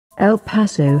El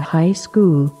Paso High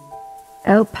School.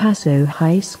 El Paso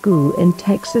High School in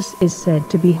Texas is said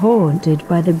to be haunted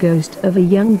by the ghost of a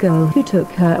young girl who took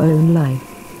her own life.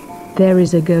 There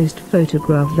is a ghost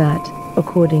photograph that,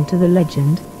 according to the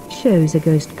legend, shows a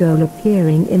ghost girl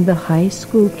appearing in the high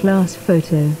school class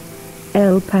photo.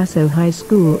 El Paso High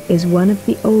School is one of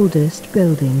the oldest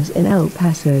buildings in El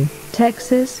Paso,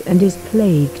 Texas, and is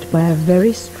plagued by a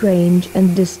very strange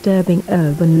and disturbing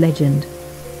urban legend.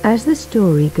 As the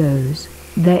story goes,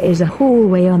 there is a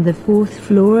hallway on the 4th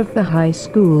floor of the high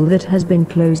school that has been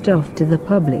closed off to the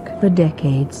public for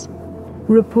decades.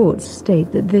 Reports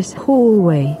state that this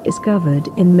hallway is covered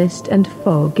in mist and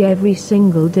fog every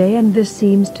single day, and there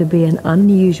seems to be an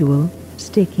unusual,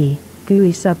 sticky,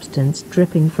 gooey substance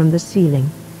dripping from the ceiling.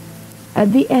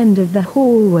 At the end of the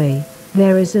hallway,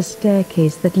 there is a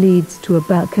staircase that leads to a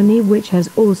balcony which has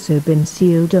also been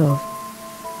sealed off.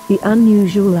 The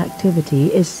unusual activity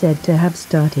is said to have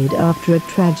started after a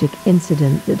tragic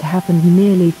incident that happened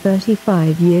nearly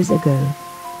 35 years ago.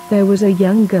 There was a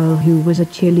young girl who was a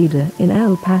cheerleader in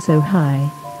El Paso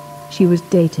High. She was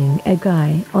dating a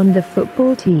guy on the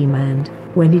football team, and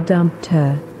when he dumped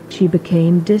her, she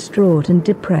became distraught and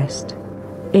depressed.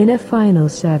 In a final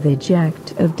savage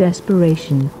act of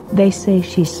desperation, they say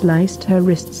she sliced her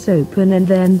wrists open and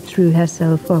then threw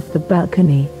herself off the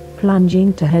balcony,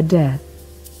 plunging to her death.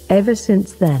 Ever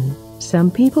since then,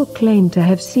 some people claim to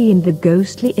have seen the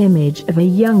ghostly image of a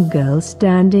young girl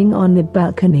standing on the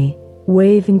balcony,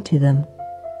 waving to them.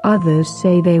 Others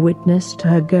say they witnessed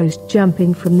her ghost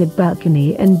jumping from the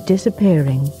balcony and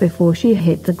disappearing before she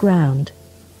hit the ground.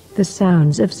 The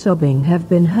sounds of sobbing have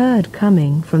been heard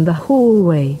coming from the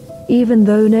hallway, even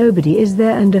though nobody is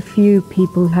there, and a few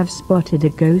people have spotted a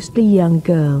ghostly young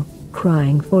girl,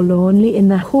 crying forlornly in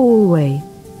the hallway.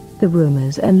 The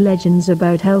rumors and legends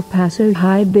about El Paso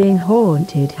High being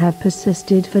haunted have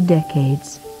persisted for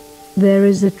decades. There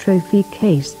is a trophy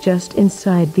case just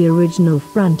inside the original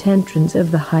front entrance of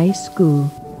the high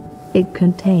school. It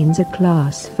contains a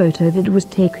class photo that was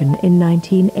taken in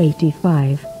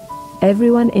 1985.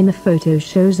 Everyone in the photo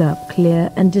shows up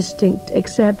clear and distinct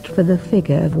except for the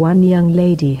figure of one young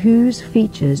lady whose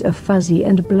features are fuzzy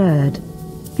and blurred.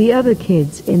 The other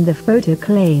kids in the photo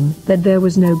claim that there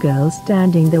was no girl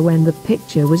standing there when the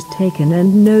picture was taken,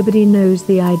 and nobody knows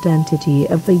the identity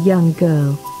of the young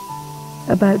girl.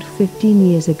 About 15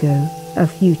 years ago, a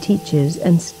few teachers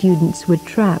and students were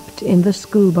trapped in the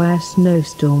school by a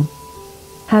snowstorm.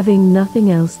 Having nothing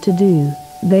else to do,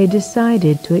 they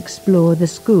decided to explore the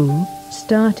school,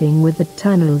 starting with the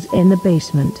tunnels in the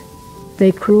basement.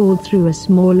 They crawled through a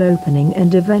small opening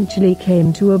and eventually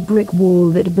came to a brick wall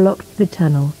that blocked the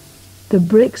tunnel. The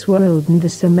bricks were old and the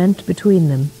cement between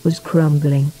them was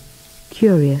crumbling.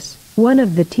 Curious, one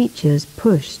of the teachers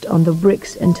pushed on the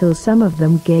bricks until some of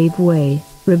them gave way,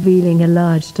 revealing a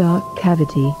large dark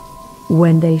cavity.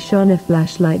 When they shone a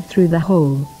flashlight through the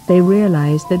hole, they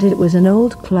realized that it was an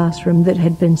old classroom that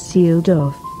had been sealed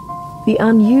off. The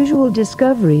unusual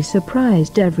discovery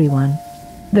surprised everyone.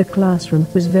 The classroom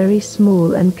was very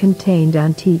small and contained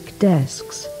antique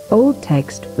desks, old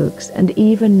textbooks, and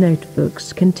even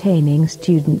notebooks containing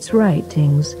students'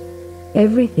 writings.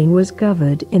 Everything was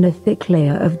covered in a thick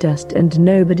layer of dust, and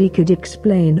nobody could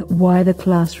explain why the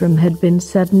classroom had been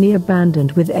suddenly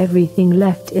abandoned with everything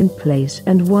left in place,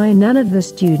 and why none of the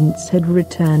students had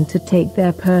returned to take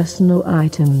their personal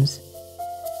items.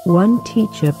 One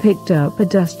teacher picked up a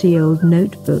dusty old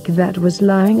notebook that was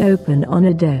lying open on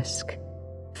a desk.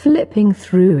 Flipping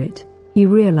through it, he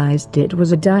realized it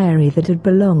was a diary that had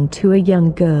belonged to a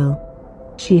young girl.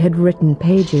 She had written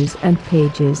pages and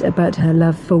pages about her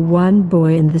love for one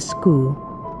boy in the school.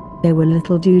 There were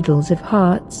little doodles of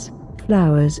hearts,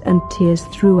 flowers, and tears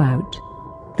throughout.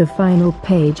 The final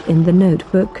page in the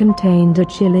notebook contained a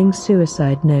chilling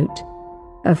suicide note.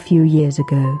 A few years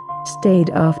ago,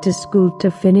 stayed after school to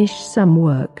finish some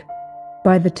work.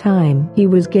 By the time he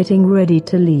was getting ready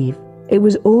to leave, it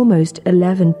was almost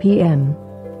 11 p.m.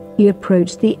 He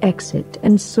approached the exit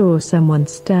and saw someone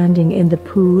standing in the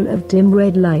pool of dim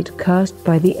red light cast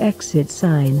by the exit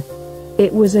sign.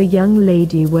 It was a young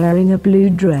lady wearing a blue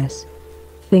dress.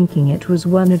 Thinking it was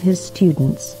one of his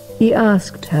students, he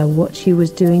asked her what she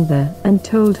was doing there and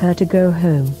told her to go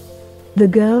home. The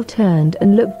girl turned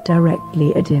and looked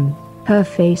directly at him, her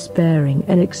face bearing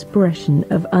an expression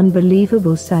of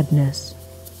unbelievable sadness.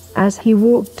 As he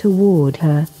walked toward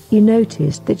her, he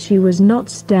noticed that she was not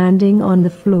standing on the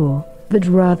floor, but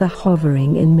rather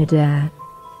hovering in midair.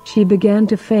 She began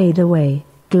to fade away,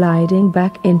 gliding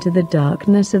back into the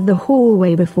darkness of the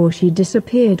hallway before she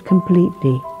disappeared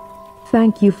completely.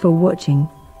 Thank you for watching.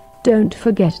 Don't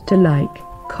forget to like,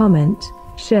 comment,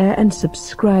 share and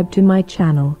subscribe to my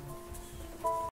channel.